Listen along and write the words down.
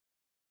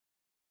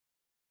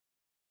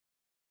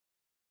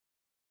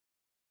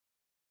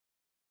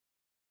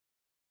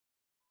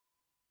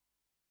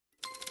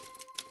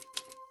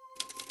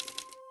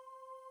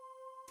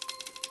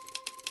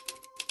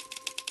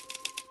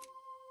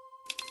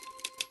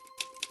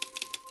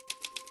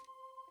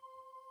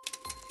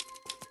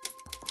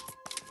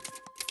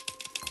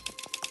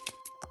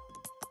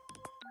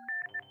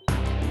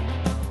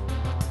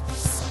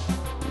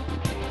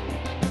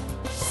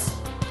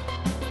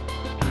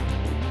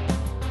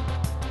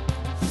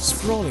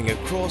Sprawling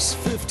across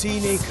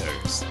 15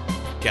 acres,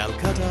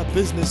 Calcutta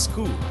Business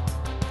School,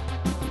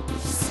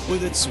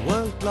 with its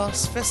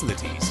world-class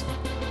facilities,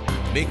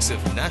 mix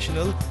of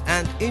national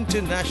and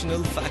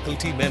international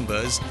faculty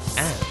members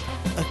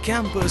and a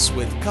campus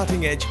with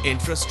cutting-edge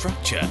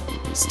infrastructure,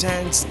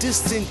 stands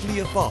distinctly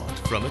apart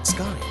from its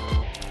kind.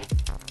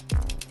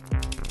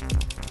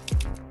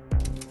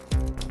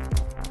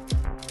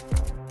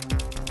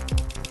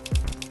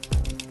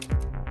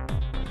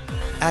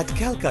 At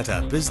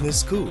Calcutta Business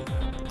School,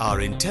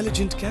 our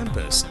intelligent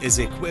campus is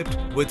equipped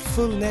with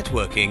full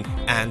networking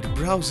and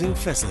browsing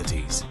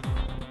facilities.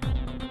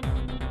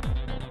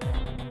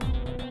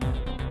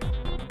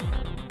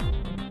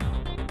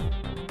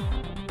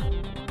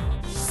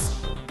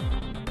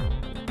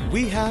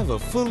 We have a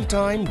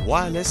full-time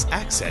wireless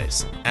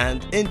access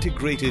and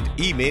integrated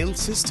email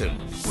system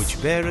which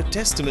bear a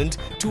testament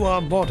to our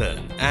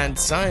modern and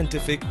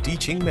scientific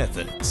teaching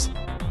methods.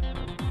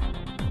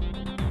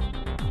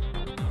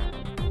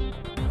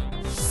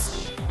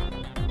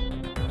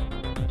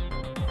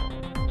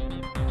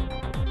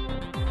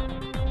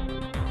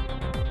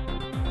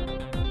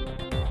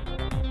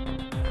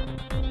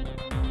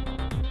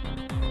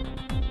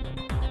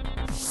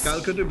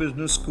 Calcutta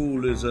Business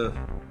School is a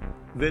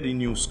very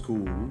new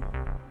school,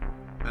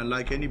 and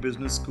like any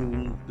business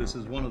school, this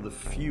is one of the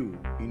few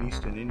in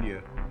Eastern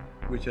India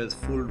which has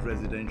full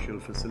residential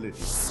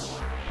facilities.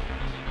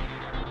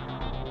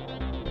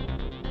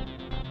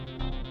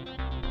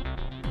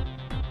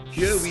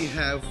 Here we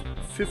have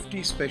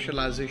 50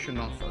 specialization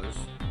offers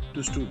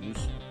to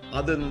students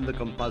other than the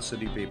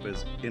compulsory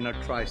papers in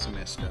a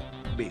tri-semester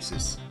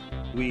basis.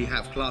 We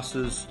have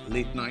classes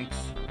late nights,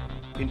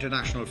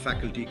 international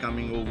faculty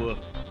coming over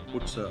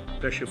puts a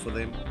pressure for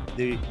them.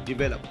 They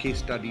develop case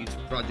studies,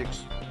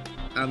 projects,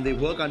 and they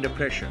work under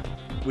pressure,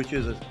 which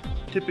is a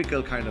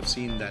typical kind of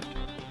scene that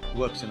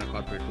works in a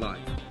corporate life.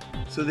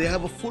 So they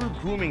have a full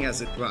grooming,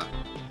 as it were,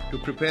 to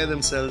prepare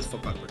themselves for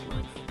corporate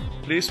life.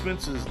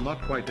 Placements is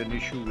not quite an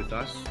issue with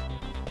us.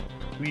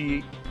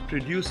 We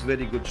produce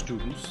very good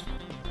students,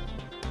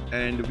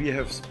 and we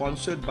have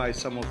sponsored by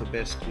some of the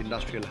best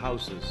industrial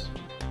houses.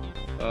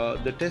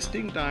 The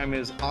testing time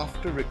is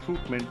after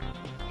recruitment.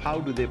 How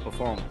do they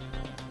perform?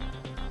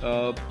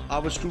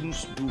 Our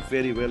students do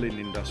very well in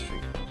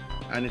industry,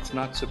 and it's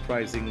not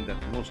surprising that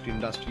most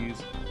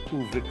industries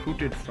who've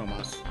recruited from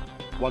us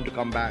want to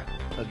come back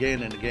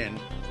again and again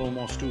for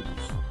more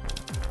students.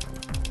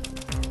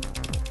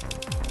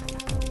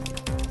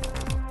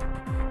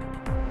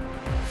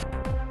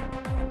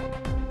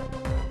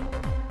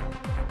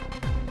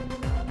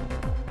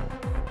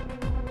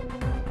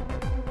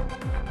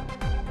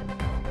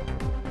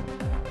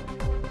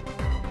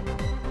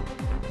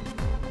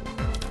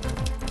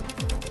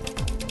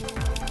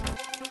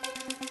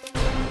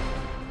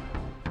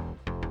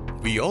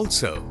 We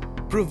also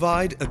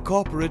provide a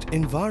corporate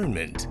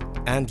environment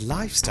and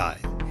lifestyle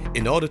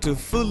in order to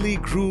fully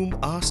groom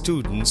our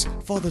students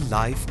for the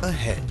life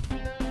ahead.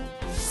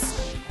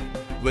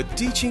 With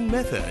teaching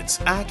methods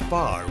at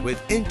par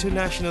with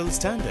international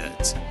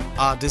standards,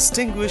 our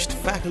distinguished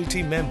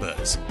faculty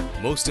members,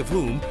 most of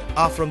whom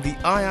are from the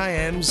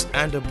IIMs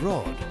and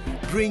abroad,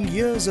 bring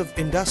years of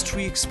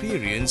industry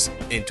experience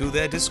into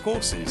their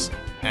discourses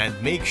and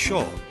make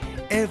sure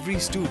every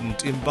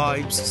student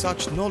imbibes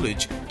such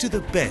knowledge to the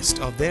best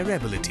of their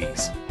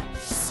abilities.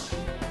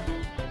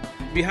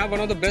 We have one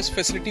of the best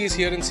facilities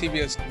here in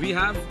CBS. We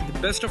have the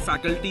best of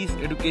faculties,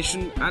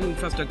 education and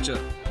infrastructure,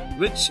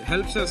 which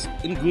helps us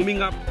in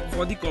grooming up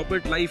for the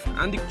corporate life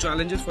and the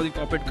challenges for the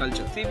corporate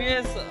culture.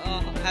 CBS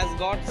has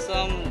got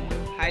some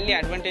highly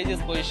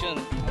advantageous position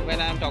when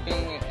I am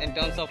talking in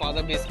terms of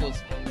other base schools.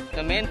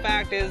 The main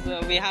fact is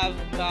we have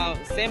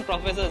the same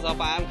professors of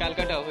IIM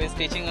Calcutta who is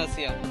teaching us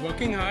here.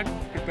 Working hard,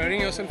 preparing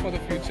yourself for the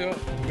future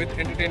with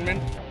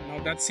entertainment,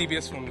 now that's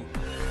CBS for me.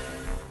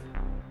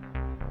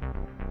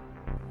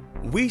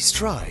 We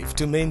strive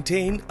to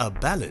maintain a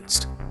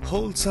balanced,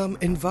 wholesome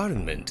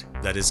environment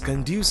that is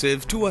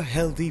conducive to a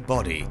healthy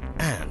body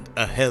and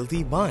a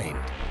healthy mind.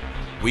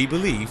 We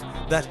believe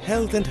that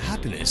health and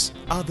happiness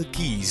are the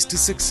keys to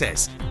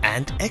success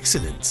and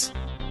excellence.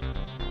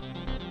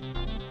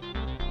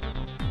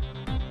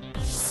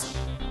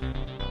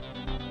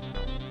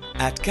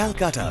 At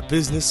Calcutta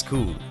Business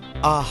School,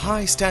 our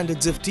high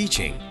standards of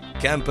teaching,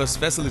 campus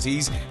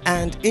facilities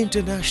and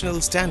international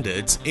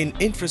standards in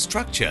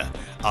infrastructure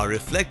are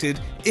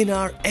reflected in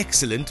our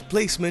excellent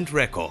placement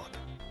record.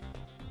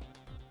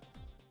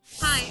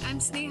 Hi, I'm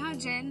Sneha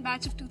Jain,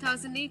 batch of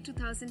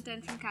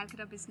 2008-2010 from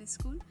Calcutta Business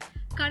School.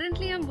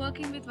 Currently, I'm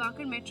working with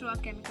Wakar Metro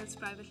Chemicals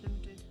Private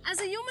Limited. As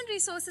a human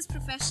resources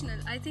professional,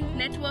 I think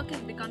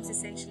networking becomes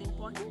essentially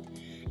important.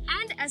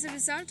 And as a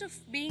result of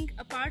being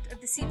a part of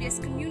the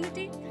CBS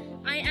community,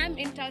 I am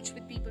in touch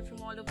with people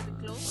from all over the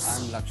globe.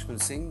 I'm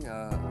Lakshman Singh.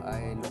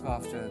 I look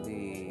after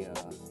the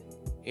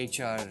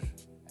HR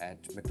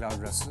at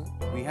McLeod Russell.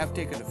 We have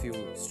taken a few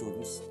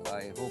students.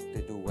 I hope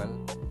they do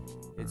well.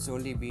 It's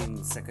only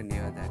been second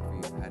year that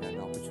we've had an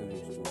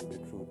opportunity to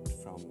recruit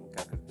from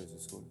Calcutta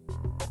Business School.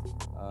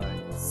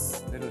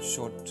 It's a little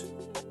short to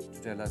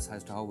to tell us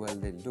as to how well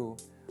they'll do,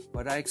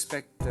 but I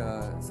expect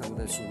some of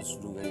the students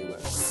to do very well.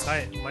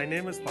 Hi, my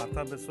name is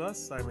Partha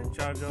Biswas. I'm in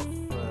charge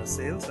of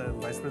sales. I'm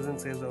Vice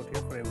President Sales out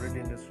here for Eveready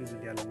Industries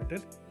India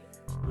Limited.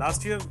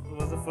 Last year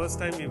was the first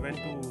time we went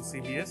to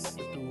CBS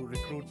to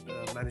recruit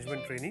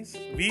management trainees.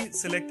 We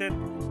selected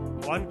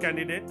one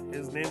candidate.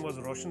 His name was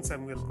Roshan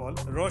Samuel Paul.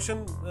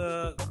 Roshan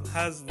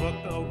has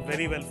worked out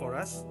very well for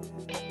us.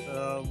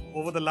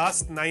 Over the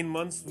last 9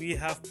 months, we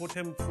have put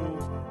him through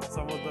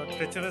some of the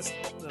treacherous,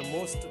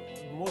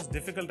 most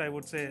difficult, I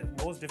would say,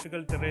 most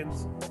difficult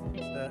terrains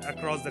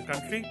across the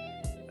country,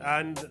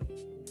 and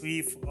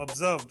we've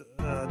observed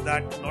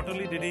that not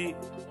only did he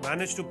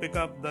manage to pick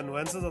up the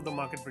nuances of the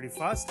market pretty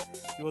fast,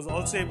 he was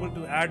also able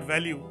to add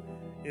value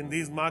in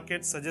these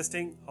markets,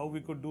 suggesting how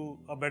we could do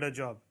a better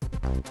job.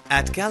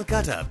 At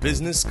Calcutta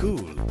Business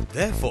School,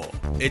 therefore,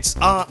 it's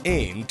our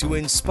aim to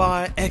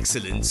inspire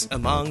excellence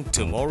among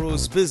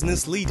tomorrow's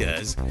business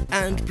leaders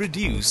and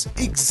produce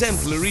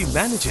exemplary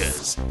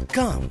managers.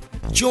 Come,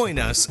 join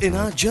us in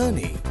our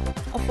journey.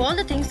 Of all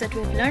the things that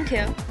we've learned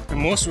here, The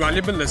most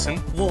valuable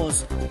lesson,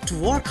 was to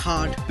work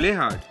hard, play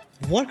hard.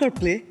 work or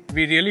play.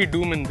 We really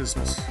doom in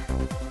business.